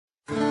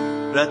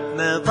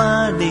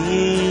ரத்னவாணி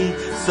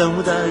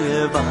சமுதாய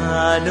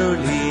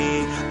வானொலி.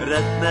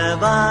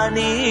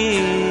 ரத்னவாணி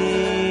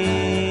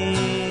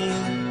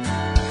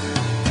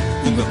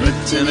உங்க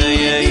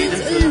பிரச்சனைய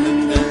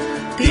சொல்லுங்க,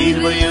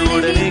 தீர்வைய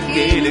உடனே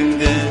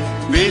கேளுங்க,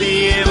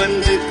 வெளியே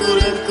வந்து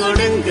குரல்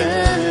கொடுங்க.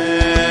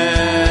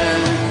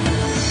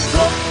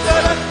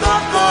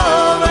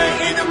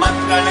 இது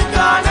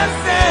மக்களுக்கான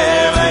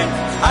சேவை.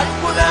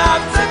 அற்புத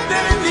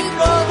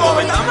தெரிஞ்சுக்கோ,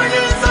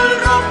 தமிழில்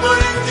சொல்றோம்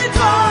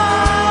புரிஞ்சுக்கோ.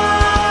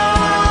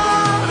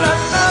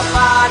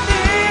 ரத்னவாணி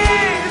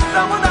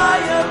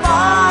சமுதாய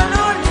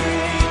வானொலி.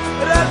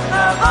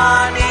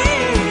 ரத்னவாணி.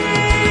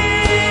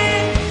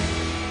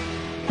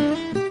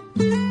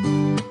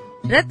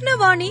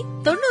 ரத்னவாணி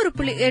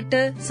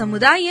 90.8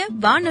 சமுதாய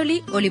வானொலி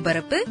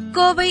ஒலிபரப்பு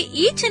கோவை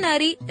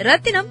ஈச்சனாரி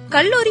ரத்தினம்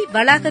கல்லூரி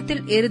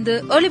வளாகத்தில் இருந்து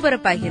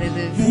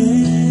ஒலிபரப்பாகிறது.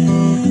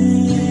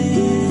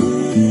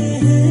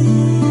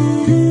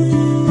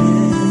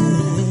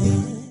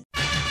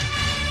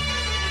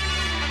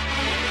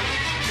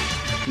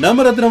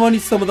 நம்ம ரத்னவாணி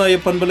சமுதாய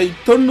பண்பலை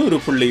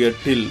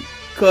 90.8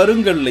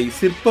 கருங்கல்லை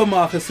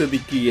சிற்பமாக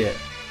செதுக்கிய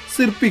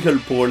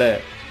சிற்பிகள் போல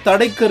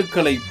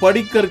தடைக்கற்களை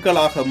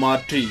படிக்கற்களாக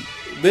மாற்றி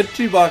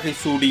வெற்றி வாகை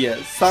சூடிய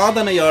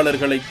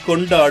சாதனையாளர்களை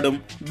கொண்டாடும்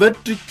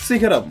வெற்றி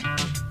சிகரம்.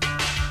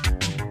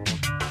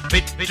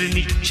 வெற்றி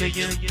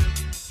நிச்சயம்,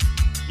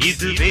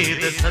 இது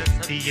வேத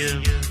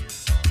சத்தியம்.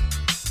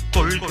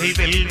 கொள்கை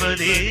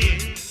வெல்வதே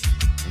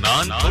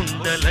நான்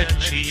கொண்ட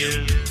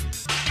லட்சியம்.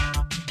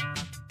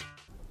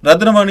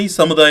 ரத்னவாணி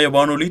சமுதாய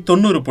வானொலி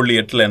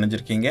 90.8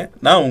 இணைஞ்சிருக்கீங்க.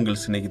 நான்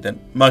உங்கள் சிநேகிதன்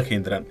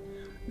மகேந்திரன்.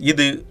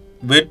 இது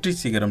வெற்றி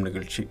சிகரம்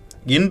நிகழ்ச்சி.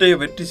 இன்றைய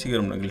வெற்றி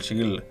சிகரம்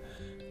நிகழ்ச்சியில்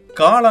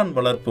காளான்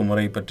வளர்ப்பு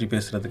முறை பற்றி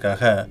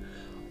பேசுறதுக்காக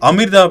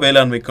அமிர்தா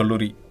வேளாண்மை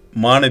கல்லூரி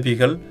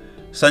மாணவிகள்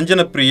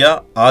சஞ்சனப்பிரியா,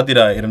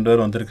 ஆதிரா 2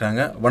 பேரும்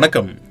வந்திருக்காங்க.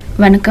 வணக்கம்.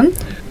 வணக்கம்.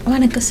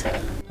 வணக்கம் சார்.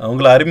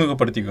 அவங்கள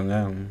அறிமுகப்படுத்திக்கோங்க.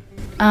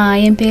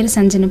 என் பேர்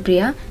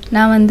சஞ்சனப்பிரியா.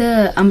 நான் வந்து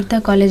அமிர்தா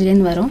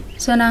காலேஜ்லேருந்து வரோம்.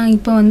 ஸோ நான்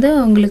இப்போ வந்து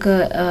உங்களுக்கு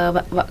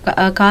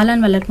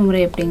காளான் வளர்ப்பு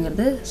முறை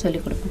எப்படிங்கிறது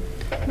சொல்லிக் கொடுப்போம்.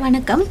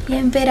 வணக்கம்,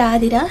 என் பேர்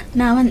ஆதிரா.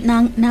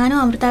 நானும்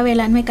அமிர்தா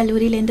வேளாண்மை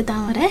கல்லூரியிலேருந்து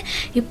தான் வரேன்.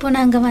 இப்போ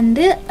நாங்கள்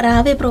வந்து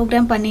ராவே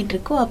ப்ரோக்ராம்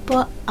பண்ணிகிட்ருக்கோம்.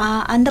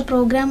 அப்போது அந்த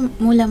ப்ரோக்ராம்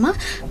மூலமாக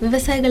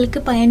விவசாயிகளுக்கு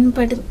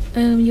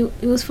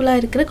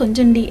யூஸ்ஃபுல்லாக இருக்கிற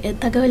கொஞ்சம்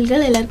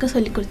தகவல்கள் எல்லாருக்கும்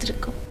சொல்லி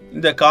கொடுத்துருக்கோம்.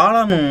 இந்த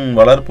காளான்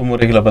வளர்ப்பு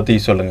முறைகளை பற்றி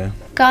சொல்லுங்கள்.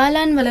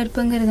 காளான்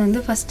வளர்ப்புங்கிறது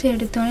வந்து ஃபஸ்ட்டு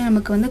எடுத்தோடனே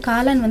நமக்கு வந்து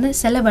காளான் வந்து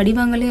சில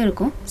வடிவங்களையும்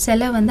இருக்கும்,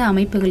 சில வந்து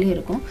அமைப்புகளையும்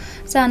இருக்கும்.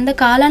 ஸோ அந்த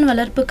காளான்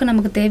வளர்ப்புக்கு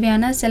நமக்கு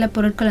தேவையான சில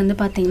பொருட்கள் வந்து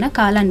பார்த்திங்கன்னா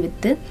காளான்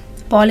வித்து,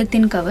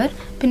 பாலித்தீன் கவர்,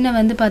 பின்ன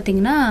வந்து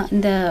பார்த்திங்கன்னா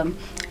இந்த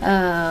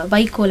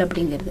வைக்கோல்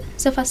அப்படிங்கிறது.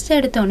 ஸோ ஃபஸ்ட்டு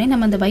எடுத்தோடனே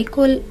நம்ம அந்த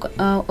வைக்கோல்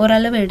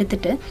ஓரளவு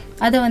எடுத்துகிட்டு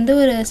அதை வந்து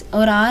ஒரு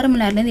 6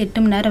 மணி நேரத்துலேருந்து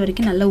 8 மணி நேரம்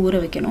வரைக்கும் நல்லா ஊற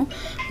வைக்கணும்.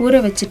 ஊற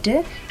வச்சுட்டு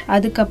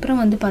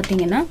அதுக்கப்புறம் வந்து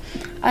பார்த்திங்கன்னா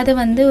அதை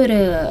வந்து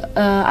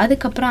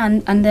அதுக்கப்புறம்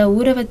அந்த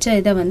ஊற வச்ச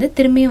இதை வந்து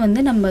திரும்பியும்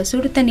வந்து நம்ம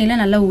சுடு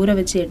தண்ணியில் நல்லா ஊற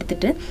வச்சு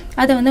எடுத்துகிட்டு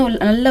அதை வந்து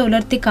நல்லா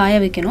உலர்த்தி காய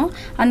வைக்கணும்.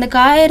 அந்த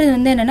காயறது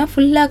வந்து என்னென்னா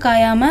ஃபுல்லாக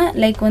காயாமல்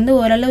லைக் வந்து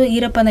ஓரளவு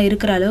ஈரப்பதம்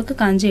இருக்கிற அளவுக்கு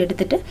காஞ்சி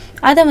எடுத்துகிட்டு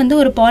அதை வந்து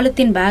ஒரு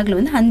பாலித்தீன் பேக்கில்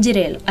வந்து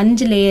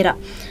 5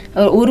 லேயராக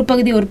ஒரு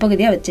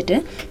பகுதியாக வச்சுட்டு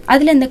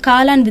அதில் இந்த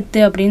காளான் வித்து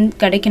அப்படின்னு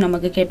கிடைக்கும்.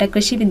 நமக்கு கேட்டால்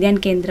கிருஷி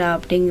வித்யான் கேந்திரா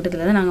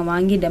அப்படிங்கிறதுல தான் நாங்கள்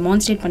வாங்கி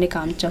டெமான்ஸ்ட்ரேட் பண்ணி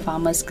காமிச்சோம்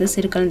ஃபார்மர்ஸ்க்கு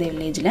சிறுகலந்தை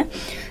வில்லேஜில்.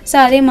 ஸோ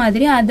அதே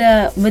மாதிரி அதை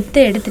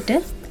வித்தை எடுத்துகிட்டு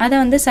அதை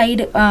வந்து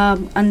சைடு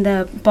அந்த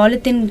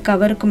பாலித்தீன்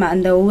கவருக்கு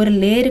அந்த ஒவ்வொரு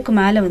லேயருக்கு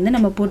மேலே வந்து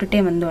நம்ம போட்டுகிட்டே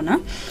வந்தோன்னா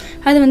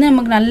அது வந்து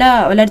நமக்கு நல்லா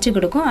வளர்ச்சி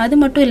கொடுக்கும். அது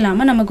மட்டும்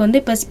இல்லாமல் நமக்கு வந்து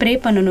இப்போ ஸ்ப்ரே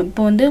பண்ணணும்.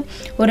 இப்போ வந்து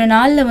ஒரு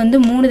நாளில் வந்து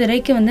 3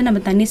 தடவைக்கு வந்து நம்ம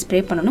தண்ணி ஸ்ப்ரே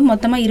பண்ணணும்.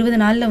 மொத்தமாக 20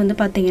 நாளில் வந்து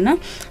பார்த்திங்கன்னா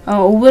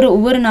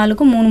ஒவ்வொரு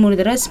நாளுக்கும் 3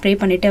 தடவை ஸ்ப்ரே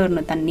பண்ணிகிட்டே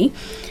வரணும் தண்ணி.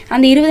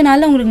 அந்த 20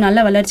 நாளில் உங்களுக்கு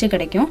நல்ல வளர்ச்சி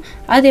கிடைக்கும்.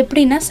 அது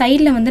எப்படின்னா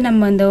சைடில் வந்து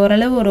நம்ம அந்த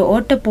ஓரளவு ஒரு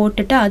ஓட்டை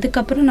போட்டுட்டு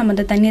அதுக்கப்புறம் நம்ம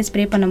அந்த தண்ணியை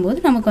ஸ்ப்ரே பண்ணும்போது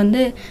நமக்கு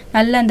வந்து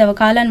நல்ல அந்த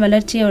காளான்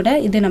வளர்ச்சியோட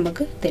இது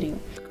நமக்கு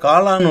தெரியும்.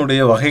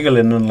 காளானுடைய வகைகள்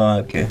என்னென்னலாம்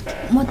இருக்கு?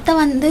 மொத்தம்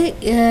வந்து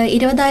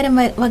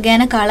 20,000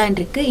 வகையான காளான்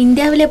இருக்குது.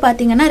 இந்தியாவிலே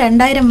பார்த்தீங்கன்னா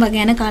 2,000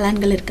 வகையான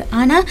காளான்கள் இருக்குது.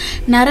 ஆனால்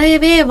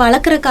நிறையவே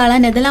வளர்க்குற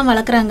காளான் எதெல்லாம்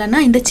வளர்க்குறாங்கன்னா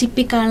இந்த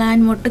சிப்பி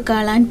காளான், மொட்டு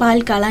காளான்,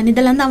 பால் காளான்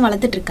இதெல்லாம் தான்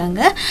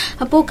வளர்த்துட்ருக்காங்க.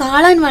 அப்போது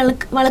காளான்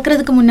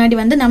வளர்க்குறதுக்கு முன்னாடி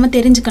வந்து நம்ம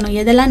தெரிஞ்சுக்கணும்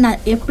எதெல்லாம்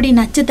எப்படி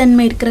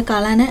நச்சுத்தன்மை இருக்கிற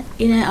காளானை,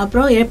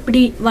 அப்புறம்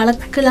எப்படி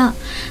வளர்க்கலாம்,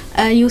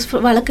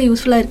 வளர்க்க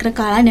யூஸ்ஃபுல்லாக இருக்கிற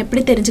காளான்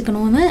எப்படி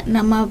தெரிஞ்சுக்கணும்னு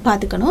நம்ம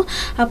பார்த்துக்கணும்.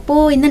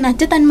 அப்போது இந்த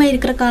நச்சுத்தன்மை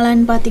இருக்கிற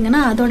காளான்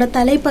பார்த்திங்கன்னா அதோட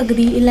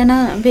தலைப்பகுதி இல்லைன்னா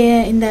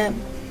இந்த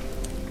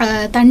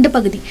தண்டு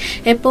பகுதி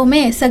எப்போவுமே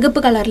சிகப்பு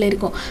கலரில்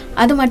இருக்கும்.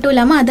 அது மட்டும்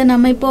இல்லாமல் அதை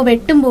நம்ம இப்போது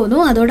வெட்டும்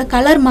போதும் அதோட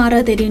கலர்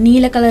மாற தெரியும்.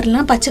 நீல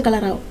கலர்லாம் பச்சை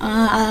கலர் ஆகும்.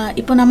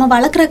 இப்போ நம்ம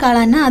வளர்க்குற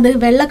காளான்னா அது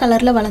வெள்ளை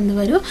கலரில் வளர்ந்து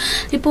வரும்.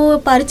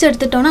 இப்போது பறித்து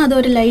எடுத்துட்டோன்னா அது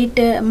ஒரு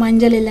லைட்டு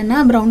மஞ்சள் இல்லைன்னா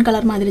ப்ரௌன்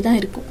கலர் மாதிரி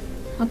தான் இருக்கும்.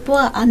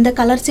 அப்போது அந்த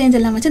கலர் சேஞ்ச்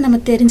எல்லாம் வச்சு நம்ம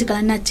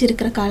தெரிஞ்சுக்கலாம் நச்சு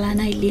இருக்கிற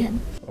காளானா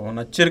இல்லையான்னு.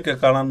 இருக்கும். நச்சிருக்க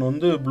காளான்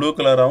வந்து ப்ளூ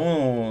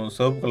கலராகவும்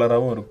சிவப்பு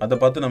கலராகவும் இருக்கும். அதை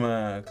பார்த்து நம்ம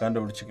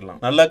கண்டுபிடிச்சிக்கலாம்.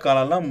 நல்ல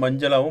காளான்லாம்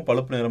மஞ்சளாகவும்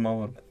பழுப்பு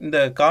நிறமாகவும் இருக்கும். இந்த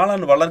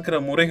காளான் வளர்க்கிற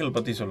முறைகள்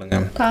பற்றி சொல்லுங்க.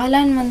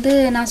 காளான் வந்து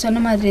நான்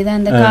சொன்ன மாதிரி தான்,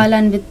 இந்த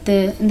காளான் வித்து,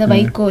 இந்த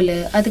வைக்கோல்,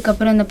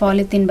 அதுக்கப்புறம் இந்த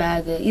பாலித்தீன்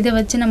பேகு, இதை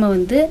வச்சு நம்ம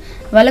வந்து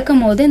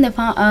வளர்க்கும் போது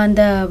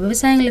அந்த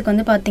விவசாயிகளுக்கு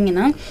வந்து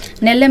பார்த்தீங்கன்னா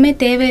நெல்லமே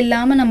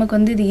தேவையில்லாமல் நமக்கு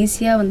வந்து இது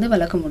ஈஸியாக வந்து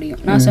வளர்க்க முடியும்.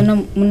 நான் சொன்ன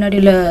முன்னாடி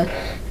உள்ள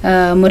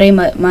முறை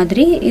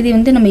மாதிரி இது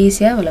வந்து நம்ம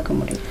ஈஸியாக வளர்க்க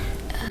முடியும்.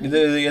 இது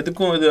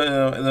எதுக்கும்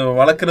இது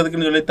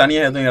வளர்க்குறதுக்குன்னு சொல்லி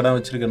தனியாக எதுவும் இடம்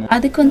வச்சுருக்கணும்?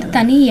 அதுக்கு வந்து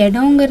தனி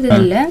இடங்கிறது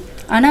இல்லை.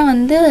 ஆனால்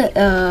வந்து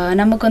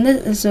நமக்கு வந்து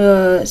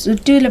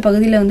சுற்றியுள்ள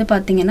பகுதியில் வந்து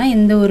பார்த்திங்கன்னா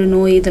எந்த ஒரு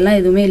நோய் இதெல்லாம்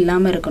எதுவுமே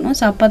இல்லாமல் இருக்கணும்.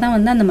 ஸோ அப்போ தான்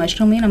வந்து அந்த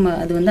மஷ்ரூமையும் நம்ம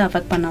அது வந்து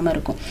அஃபெக்ட் பண்ணாமல்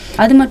இருக்கும்.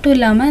 அது மட்டும்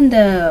இல்லாமல் இந்த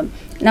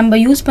நம்ம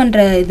யூஸ்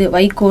பண்ணுற இது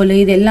வைக்கோல்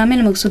இது எல்லாமே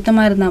நமக்கு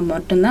சுத்தமாக இருந்தால்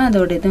மட்டும்தான்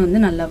அதோட இது வந்து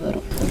நல்லா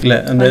வரும். இல்லை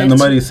இந்த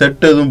மாதிரி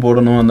செட் எதுவும்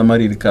போடணும் அந்த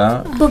மாதிரி இருக்கா?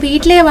 இப்போ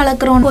வீட்டிலேயே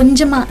வளர்க்குறோம்,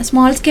 கொஞ்சமாக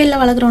ஸ்மால் ஸ்கேலில்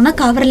வளர்க்குறோம்னா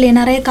கவர்லேயே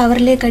நிறைய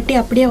கவர்லேயே கட்டி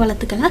அப்படியே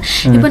வளர்த்துக்கலாம்.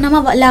 இப்போ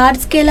நம்ம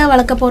லார்ஜ் ஸ்கேலாக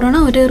வளர்க்க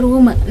போகிறோம்னா ஒரு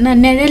ரூம்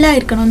நிழலாக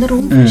இருக்கணும், அந்த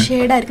ரூம்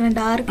ஷேடாக இருக்கணும்,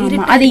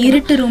 டார்க் அது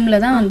இருட்டு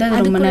ரூமில் தான் வந்து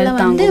ரொம்ப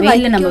நேரம் வந்து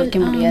வெயிலில் நம்ம வைக்க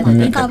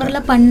முடியாது.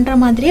 கவரில் பண்ணுற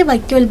மாதிரியே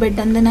வைக்கோல்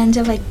பெட், அந்த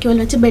நஞ்ச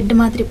வைக்கோல் வச்சு பெட்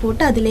மாதிரி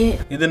போட்டு அதுலேயே.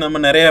 இது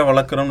நம்ம நிறைய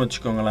வளர்க்குறோம்னு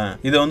வச்சுக்கோங்களேன்.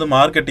 இதை வந்து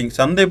மார்க்கெட்டிங்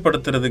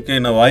சந்தைப்படுத்துறதுக்கு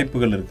என்ன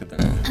வாய்ப்புகள்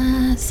இருக்குது?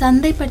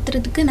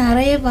 சந்தைப்படுத்துறதுக்கு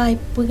நிறைய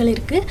வாய்ப்புகள்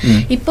இருக்கு.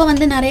 இப்போ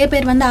வந்து நிறைய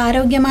பேர் வந்து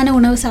ஆரோக்கியமான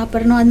உணவு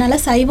சாப்பிடணும், அதனால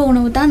சைவ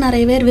உணவு தான்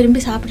நிறைய பேர்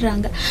விரும்பி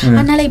சாப்பிட்றாங்க.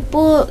 அதனால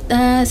இப்போ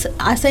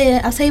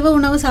அசைவ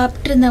உணவு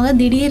சாப்பிட்டு இருந்தவங்க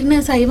திடீர்னு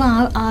சைவம்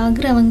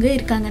ஆகுறவங்க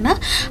இருக்காங்கன்னா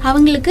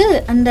அவங்களுக்கு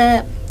அந்த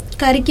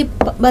கறிக்கு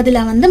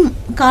பதிலாக வந்து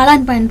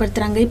காளான்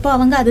பயன்படுத்துகிறாங்க. இப்போ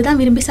அவங்க அதுதான்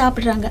விரும்பி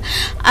சாப்பிட்றாங்க.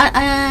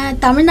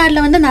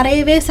 தமிழ்நாட்டில் வந்து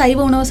நிறையவே சைவ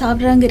உணவு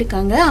சாப்பிட்றவங்க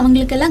இருக்காங்க,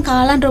 அவங்களுக்கெல்லாம்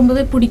காளான்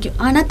ரொம்பவே பிடிக்கும்.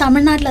 ஆனால்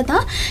தமிழ்நாட்டில்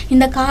தான்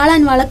இந்த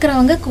காளான்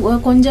வளர்க்குறவங்க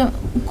கொஞ்சம்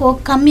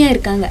கம்மியாக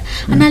இருக்காங்க.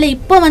 அதனால்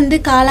இப்போ வந்து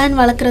காளான்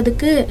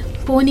வளர்க்குறதுக்கு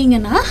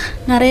போனீங்கன்னா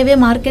நிறையவே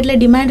மார்க்கெட்டில்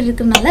டிமாண்ட்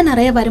இருக்கிறதுனால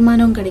நிறைய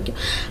வருமானம் கிடைக்கும்.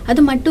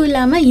 அது மட்டும்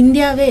இல்லாமல்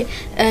இந்தியாவே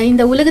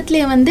இந்த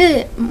உலகத்துலேயே வந்து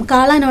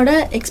காளானோட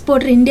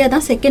எக்ஸ்போர்ட்டர் இந்தியா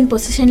தான் செகண்ட்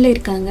பொசிஷனில்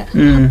இருக்காங்க.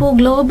 அப்போது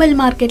குளோபல்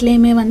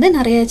மார்க்கெட்லேயுமே வந்து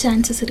நிறைய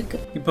சான்சஸ்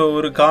இருக்குது. இப்போ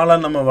ஒரு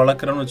காளான் நம்ம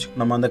வளர்க்குறோன்னு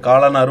வச்சுக்கோங்க, நம்ம அந்த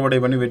காளான் அறுவடை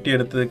பண்ணி வெட்டி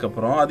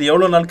எடுத்ததுக்கப்புறம் அது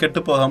எவ்வளோ நாள்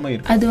கெட்டு போகாமல்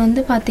இருக்கும்? அது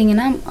வந்து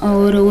பார்த்தீங்கன்னா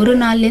ஒரு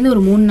நாள்லேருந்து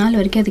ஒரு 3 நாள்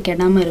வரைக்கும் அது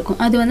கெடாமல் இருக்கும்.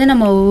 அது வந்து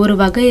நம்ம ஒரு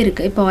வகை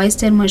இருக்குது. இப்போ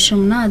ஆயிஸ்டர்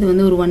மஷ்ரூம்னா அது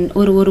வந்து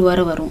ஒரு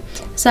வாரம் வரும்.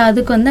 ஸோ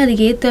அதுக்கு வந்து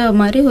அதுக்கு ஏற்ற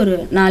மாதிரி ஒரு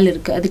நாள்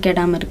இருக்குது, அது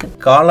கெடாமல் இருக்குது.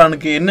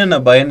 காளானுக்கு என்னென்ன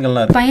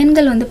பயன்கள்லாம் இருக்குது?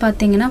 பயன்கள் வந்து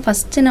பார்த்தீங்கன்னா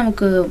ஃபஸ்ட்டு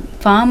நமக்கு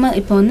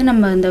இப்போ வந்து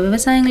நம்ம இந்த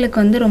விவசாயிகளுக்கு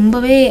வந்து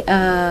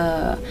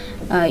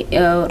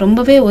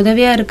ரொம்பவே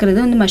உதவியாக இருக்கிறது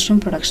வந்து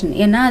மஷ்ரூம் ப்ரொடக்ஷன்.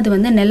 ஏன்னா அது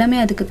வந்து நிலமே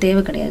அதுக்கு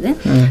தேவை கிடையாது.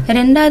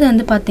 ரெண்டாவது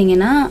வந்து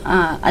பார்த்தீங்கன்னா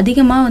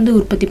அதிகமாக வந்து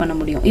உற்பத்தி பண்ண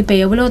முடியும். இப்போ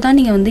எவ்வளோ தான்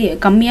நீங்கள் வந்து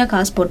கம்மியாக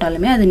காசு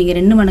போட்டாலுமே அதை நீங்கள்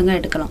 2 மடங்காக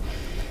எடுக்கலாம்.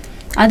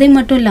 அதே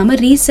மட்டும்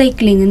இல்லாமல்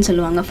ரீசைக்ளிங்னு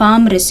சொல்லுவாங்க,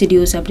 ஃபார்ம்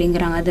ரெசிடியூஸ்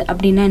அப்படிங்கிறாங்க. அது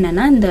அப்படின்னா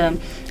என்னென்னா இந்த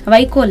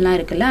வைக்கோல்லாம்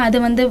இருக்குல்ல, அது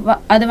வந்து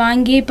அதை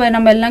வாங்கி இப்போ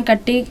நம்ம எல்லாம்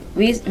கட்டி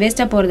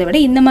வேஸ்ட்டாக போகிறத விட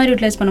இந்த மாதிரி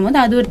யூட்டிலைஸ் பண்ணும்போது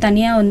அது ஒரு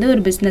தனியாக வந்து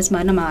ஒரு பிஸ்னஸ்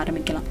மாதிரி நம்ம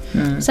ஆரம்பிக்கலாம்.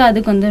 ஸோ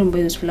அதுக்கு வந்து ரொம்ப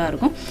யூஸ்ஃபுல்லாக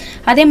இருக்கும்.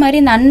 அதே மாதிரி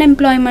இந்த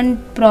அன்எம்ப்ளாய்மெண்ட்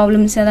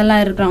ப்ராப்ளம்ஸ்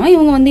அதெல்லாம் இருக்கிறவங்க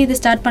இவங்க வந்து இது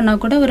ஸ்டார்ட்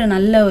பண்ணால் கூட ஒரு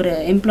நல்ல ஒரு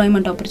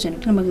எம்ப்ளாய்மெண்ட்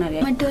ஆப்பர்ச்சுனிட்டி நமக்கு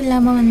நிறைய. மட்டும்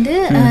இல்லாமல் வந்து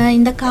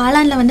இந்த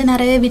காளானில் வந்து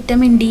நிறைய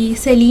விட்டமின் டி,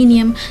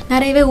 செலீனியம்,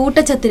 நிறையவே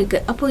ஊட்டச்சத்து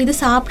இருக்குது. அப்போது இது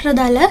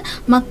சாப்பிட்றதால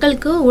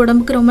மக்களுக்கு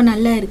உடம்புக்கு ரொம்ப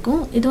நல்லா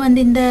இருக்கும். இது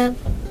வந்து இந்த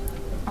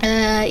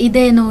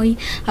இதய நோய்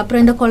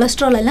அப்புறம் இந்த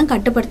கொலஸ்ட்ரால் எல்லாம்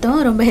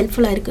கட்டுப்படுத்தவும் ரொம்ப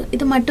ஹெல்ப்ஃபுல்லாக இருக்குது.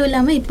 இது மட்டும்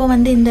இல்லாமல் இப்போ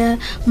வந்து இந்த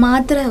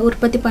மாத்திரை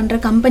உற்பத்தி பண்ணுற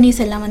கம்பெனிஸ்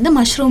எல்லாம் வந்து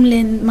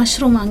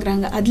மஷ்ரூம்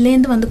வாங்குறாங்க.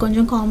 அதுலேருந்து வந்து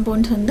கொஞ்சம்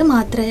காம்பவுண்ட்ஸ் வந்து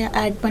மாத்திரையை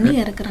ஆட் பண்ணி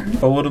இறக்குறாங்க.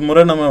 இப்போ ஒரு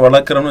முறை நம்ம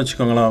வளர்க்குறோம்னு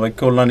வச்சுக்கோங்களேன்,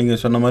 வைக்கோல்லாம்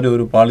நீங்கள் சொன்ன மாதிரி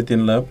ஒரு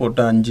பாலித்தீனில்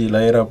போட்டு 5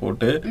 லேயராக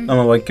போட்டு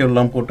நம்ம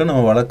வைக்கோல்லாம் போட்டு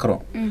நம்ம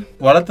வளர்க்குறோம்.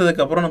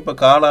 வளர்த்ததுக்கப்புறம் நம்ம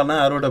காளானை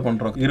அறுவடை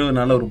பண்ணுறோம். 20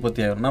 நாளில்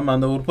உற்பத்தி ஆகும். நம்ம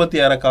அந்த உற்பத்தி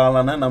ஆகிற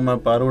காளானை நம்ம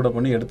இப்போ அறுவடை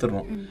பண்ணி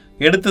எடுத்துடுறோம்.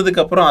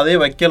 எடுத்ததுக்கப்புறம் அதே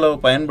வைக்கோலை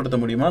பயன்படுத்த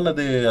முடியுமா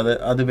அல்லது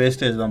அது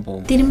வேஸ்டேஜ் தான்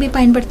போகும்? திரும்பி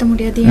பயன்படுத்த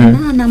முடியாது.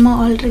 ஏன்னா நம்ம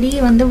ஆல்ரெடி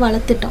வந்து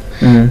வளர்த்துட்டோம்.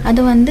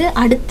 அது வந்து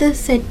அடுத்த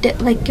செட்டு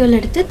வைக்கோல்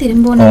எடுத்து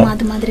திரும்பவும் நம்ம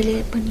அது மாதிரிலே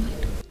பண்ணி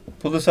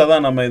புதுசாக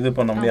தான் நம்ம இது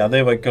பண்ண முடியும், அதே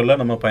வைக்கோல்ல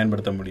நம்ம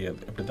பயன்படுத்த முடியாது.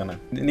 அப்படி தானே?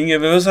 நீங்கள்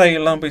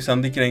விவசாயிகள்லாம் போய்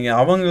சந்திக்கிறீங்க,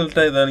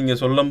 அவங்கள்ட்ட இதை நீங்கள்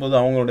சொல்லும் போது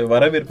அவங்களுடைய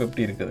வரவேற்பு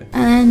எப்படி இருக்குது?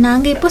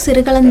 நாங்கள் இப்போ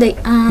சிறுகலந்தை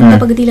அந்த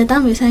பகுதியில்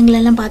தான் விவசாயிகள்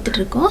எல்லாம் பார்த்துட்டு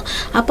இருக்கோம்.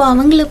 அப்போ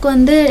அவங்களுக்கு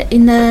வந்து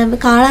இந்த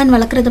காளான்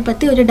வளர்க்குறத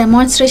பற்றி ஒரு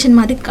டெமான்ஸ்ட்ரேஷன்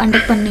மாதிரி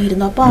கண்டக்ட்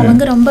பண்ணியிருந்தோம். அப்போ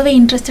அவங்க ரொம்பவே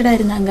இன்ட்ரெஸ்டடாக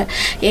இருந்தாங்க.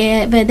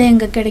 விதை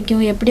எங்கே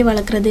கிடைக்கும், எப்படி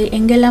வளர்க்குறது,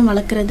 எங்கெல்லாம்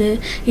வளர்க்குறது,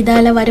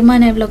 இதால்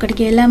வருமானம் எவ்வளோ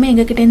கிடைக்கும், எல்லாமே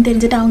எங்ககிட்டேருந்து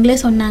தெரிஞ்சுட்டு அவங்களே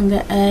சொன்னாங்க,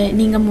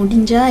 நீங்கள்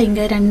முடிஞ்சால்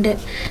இங்கே 2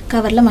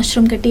 கவரில்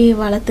மஷ்ரூம் கட்டி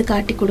வளர்த்து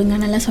காட்டி கொடுங்க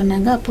நல்லா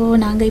சொன்னாங்க. அப்போது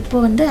நாங்கள் இப்போ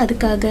வந்து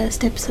அதுக்காக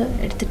ஸ்டெப்ஸ்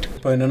எடுத்துகிட்டு.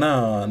 இப்போ என்னென்னா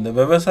இந்த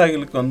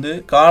விவசாயிகளுக்கு வந்து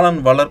காளான்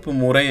வளர்ப்பு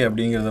முறை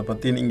அப்படிங்கிறத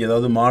பற்றி நீங்கள்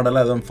ஏதாவது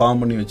மாடலாக எதாவது ஃபார்ம்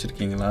பண்ணி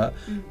வச்சுருக்கீங்களா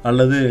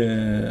அல்லது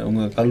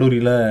உங்கள்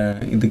கல்லூரியில்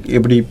இதுக்கு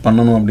எப்படி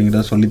பண்ணணும்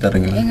அப்படிங்கிறத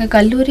சொல்லித்தரீங்களா? எங்கள்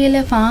கல்லூரியில்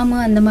ஃபார்மு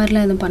அந்த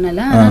மாதிரிலாம் எதுவும்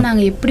பண்ணலை. ஆனால்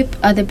நாங்கள் எப்படி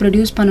அதை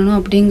ப்ரொடியூஸ் பண்ணணும்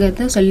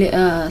அப்படிங்கிறத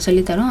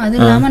சொல்லித்தரோம். அது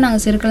இல்லாமல்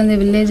நாங்கள் சிறுகலந்தை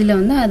வில்லேஜில்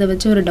வந்து அதை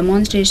வச்சு ஒரு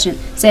டெமான்ஸ்ட்ரேஷன்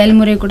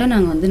செயல்முறை கூட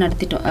நாங்கள் வந்து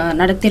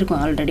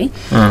நடத்தியிருக்கோம் ஆல்ரெடி.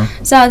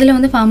 ஸோ அதில்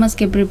வந்து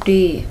ஃபார்மர்ஸ்க்கு எப்படி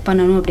எப்படி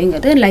பண்ணணும்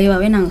அப்படிங்கிறது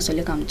லைவாகவே நாங்கள்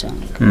சொல்லி காமிச்சோம்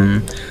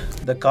அவங்களுக்கு.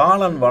 இந்த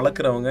காளான்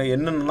வளர்க்குறவங்க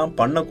என்னென்னலாம்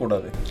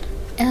பண்ணக்கூடாது?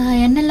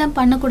 என்னெல்லாம்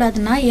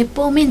பண்ணக்கூடாதுன்னா,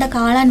 எப்போவுமே இந்த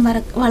காளான்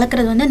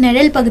வளர்க்குறது வந்து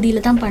நிழல்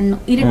பகுதியில் தான்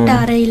பண்ணணும். இருட்டு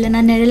அறை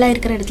இல்லைன்னா நிழலாக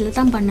இருக்கிற இடத்துல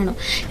தான் பண்ணணும்.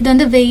 இது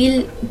வந்து வெயில்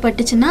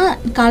பட்டுச்சுன்னா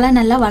காளான்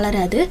நல்லா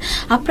வளராது.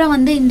 அப்புறம்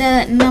வந்து இந்த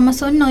நம்ம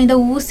சொன்னோம் இந்த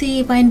ஊசி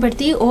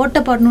பயன்படுத்தி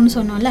ஓட்டை போடணும்னு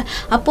சொன்னோம்ல,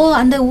 அப்போது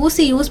அந்த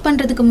ஊசி யூஸ்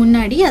பண்ணுறதுக்கு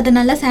முன்னாடி அதை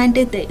நல்லா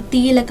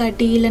தீயில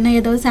காட்டி இல்லைன்னா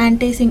ஏதோ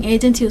சானிடைசிங்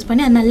ஏஜென்ட்ஸ் யூஸ்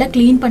பண்ணி அதை நல்லா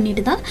க்ளீன்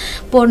பண்ணிட்டு தான்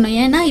போடணும்.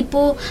 ஏன்னா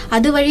இப்போது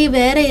அது வழி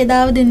வேறு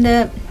ஏதாவது இந்த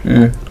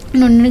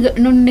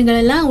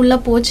நுண்ணுகளெல்லாம் உள்ளே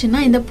போச்சுன்னா,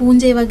 இந்த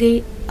பூஞ்சை வகை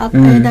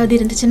ஏதாவது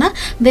இருந்துச்சுன்னா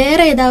வேற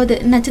ஏதாவது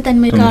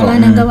நச்சுத்தன்மை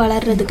காளான் அங்கே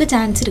வளர்றதுக்கு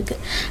சான்ஸ் இருக்கு.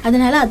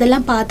 அதனால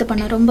அதெல்லாம் பார்த்து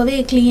பண்ண ரொம்பவே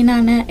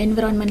கிளீனான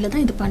என்விரான்மெண்ட்ல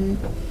தான் இது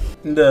பண்ணணும்.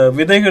 இந்த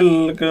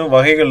விதைகளுக்கு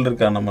வகைகள்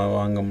இருக்கா நம்ம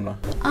வாங்கணும்னா?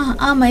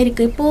 ஆமாம்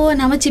இருக்குது. இப்போது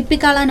நம்ம சிப்பி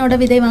காளானோட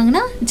விதை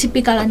வாங்கினா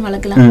சிப்பி காளான்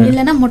வளர்க்கலாம்,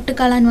 இல்லைன்னா மொட்டு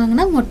காளான்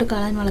வாங்கினா மொட்டு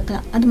காளான்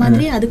வளர்க்கலாம். அது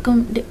மாதிரி அதுக்கும்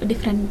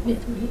டிஃப்ரெண்ட்.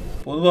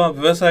 பொதுவாக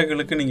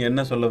விவசாயிகளுக்கு நீங்கள்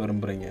என்ன சொல்ல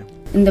விரும்புகிறீங்க?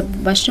 இந்த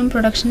மஷ்ரூம்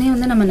ப்ரொடக்ஷனே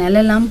வந்து நம்ம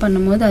நிலம்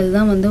பண்ணும்போது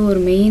அதுதான் வந்து ஒரு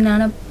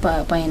மெயினான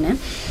பயனை.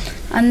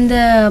 அந்த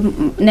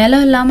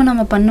நிலம் இல்லாமல்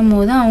நம்ம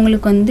பண்ணும்போது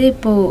அவங்களுக்கு வந்து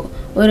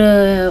இப்போது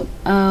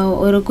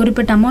ஒரு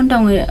குறிப்பிட்ட அமௌண்ட்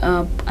அவங்க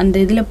அந்த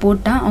இதில்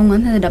போட்டால் அவங்க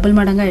வந்து அதை டபுள்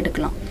மடங்காக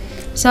எடுக்கலாம்.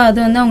 ஸோ அது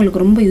வந்து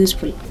அவங்களுக்கு ரொம்ப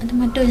யூஸ்ஃபுல். அது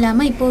மட்டும்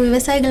இல்லாமல் இப்போது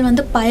விவசாயிகள்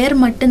வந்து பயிர்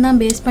மட்டும்தான்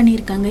பேஸ்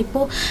பண்ணியிருக்காங்க.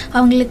 இப்போது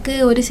அவங்களுக்கு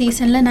ஒரு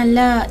சீசனில்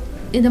நல்லா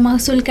இது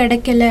மகசூல்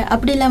கிடைக்கல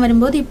அப்படிலாம்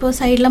வரும்போது இப்போது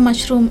சைடில்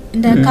மஷ்ரூம்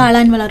இந்த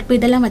காளான் வளர்ப்பு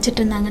இதெல்லாம்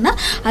வச்சுட்டு இருந்தாங்கன்னா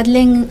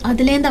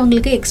அதுலேருந்து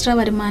அவங்களுக்கு எக்ஸ்ட்ரா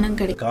வருமானம்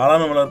கிடைக்கும்.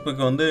 காளான்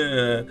வளர்ப்புக்கு வந்து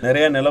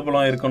நிறைய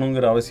நிலப்பலம்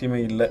இருக்கணுங்கிற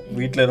அவசியமே இல்லை.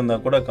 வீட்டில்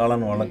இருந்தால் கூட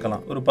காளான்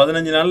வளர்க்கலாம். ஒரு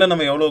 15 நாளில்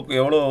நம்ம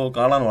எவ்வளோ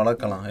காளான்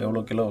வளர்க்கலாம்?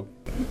 எவ்வளோ கிலோ?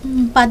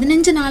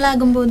 15 நாள்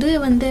ஆகும்போது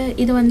வந்து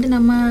இது வந்து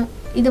நம்ம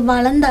இது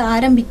வளர்ந்து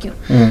ஆரம்பிக்கும்.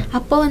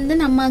 அப்போ வந்து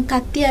நம்ம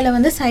கத்தியால்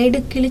வந்து சைடு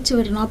கிழிச்சு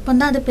விடணும். அப்போ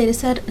தான் அது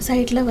பெருசாக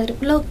சைடில் வரும்.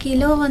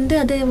 கிலோ வந்து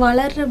அது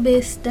வளர்ற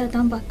பேஸ்டாக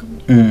தான் பார்க்க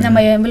முடியும்.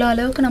 நம்ம எவ்வளோ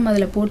அளவுக்கு நம்ம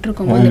அதில்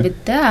போட்டிருக்கோமோ அந்த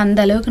வித்தை அந்த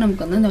அளவுக்கு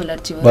நமக்கு வந்து அந்த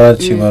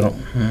வளர்ச்சி வரும்.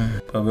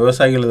 இப்போ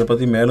விவசாயிகள் இதை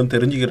பற்றி மேலும்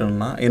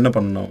தெரிஞ்சுக்கிறோம்னா என்ன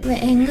பண்ணணும்?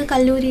 எங்கள்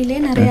கல்லூரியிலே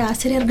நிறைய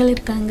ஆசிரியர்கள்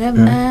இருக்காங்க.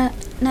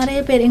 நிறைய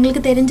பேர்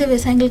எங்களுக்கு தெரிஞ்ச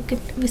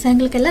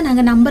விவசாயிகளுக்கெல்லாம்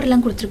நாங்கள்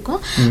நம்பர்லாம்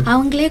கொடுத்துருக்கோம்.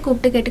 அவங்களே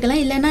கூப்பிட்டு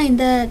கேட்டுக்கலாம். இல்லைன்னா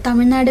இந்த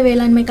தமிழ்நாடு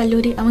வேளாண்மை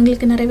கல்லூரி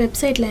அவங்களுக்கு நிறைய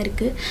வெப்சைட்டில் இருக்குது.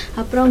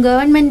 அப்புறம்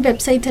கவர்மெண்ட்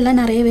வெப்சைட்ஸ் எல்லாம்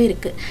நிறையவே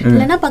இருக்குது.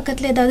 இல்லைன்னா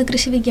பக்கத்தில் ஏதாவது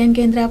கிருஷி விக்யான்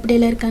கேந்திரா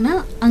அப்படியெல்லாம் இருக்கான்னா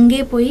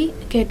அங்கேயே போய்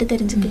கேட்டு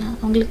தெரிஞ்சுக்கலாம்.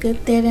 அவங்களுக்கு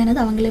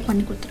தேவையானது அவங்களே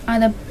பண்ணி கொடுத்துருவோம்.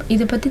 அதை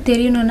இதை பற்றி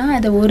தெரியணும்னா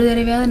அதை ஒரு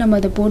தடவையாவது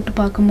நம்ம அதை போட்டு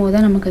பார்க்கும்போது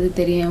தான் நமக்கு அது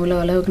தெரியும் எவ்வளோ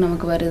அளவுக்கு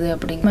நமக்கு வருது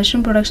அப்படிங்க.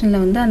 மஷ்ரூம்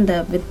ப்ரொடக்ஷனில் வந்து அந்த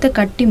வித்தை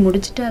கட்டி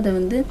முடிச்சுட்டு அதை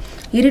வந்து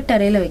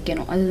இருட்டறையில்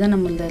வைக்கணும். அதுதான்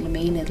நம்மளது அதில்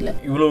மெயின். இதில்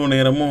இவ்வளவு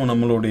நேரமும்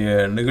நம்மளுடைய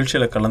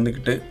நிகழ்ச்சியில்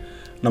கலந்துக்கிட்டு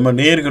நம்ம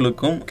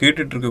நேயர்களுக்கும்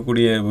கேட்டுட்டு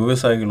இருக்கக்கூடிய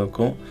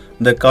விவசாயிகளுக்கும்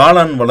இந்த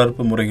காளான்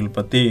வளர்ப்பு முறைகள்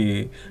பற்றி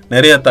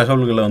நிறைய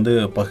தகவல்களை வந்து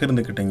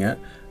பகிர்ந்துக்கிட்டீங்க.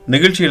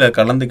 நிகழ்ச்சியில்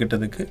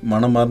கலந்துக்கிட்டதுக்கு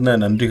மனமார்ந்த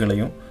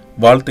நன்றிகளையும்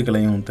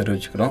வாழ்த்துக்களையும்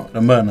தெரிவிச்சுக்கிறோம்.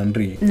 ரொம்ப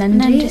நன்றி.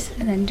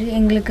 நன்றி.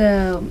 எங்களுக்கு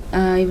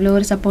இவ்வளோ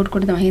ஒரு சப்போர்ட்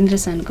கொடுத்த மகேந்திர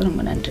சாருக்கு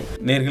ரொம்ப நன்றி.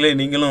 நேயர்களே,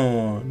 நீங்களும்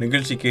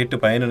நிகழ்ச்சி கேட்டு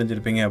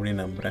பயனடைஞ்சிருப்பீங்க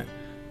அப்படின்னு நம்புகிறேன்.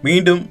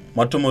 மீண்டும்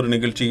மற்றும் ஒரு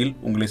நிகழ்ச்சியில்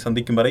உங்களை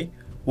சந்திக்கும் வரை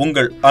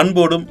உங்கள்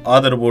அன்போடும்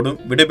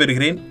ஆதரவோடும்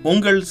விடைபெறுகிறேன்.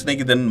 உங்கள்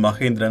சிநேகிதன்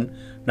மகேந்திரன்.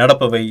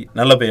 நடப்பவை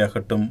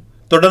நல்லவையாகட்டும்.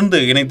 தொடர்ந்து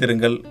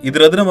இணைத்திருங்கள். இது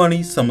ரத்னவாணி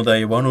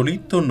சமுதாய வானொலி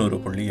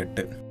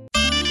 90.8.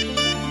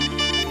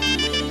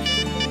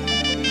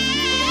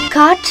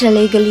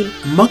 காற்றலைகளில்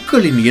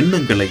மக்களின்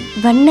எண்ணங்களை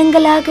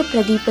வண்ணங்களாக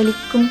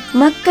பிரதிபலிக்கும்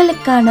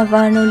மக்களுக்கான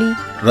வானொலி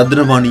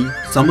ரத்னவாணி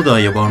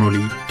சமுதாய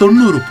வானொலி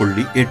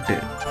 90.8.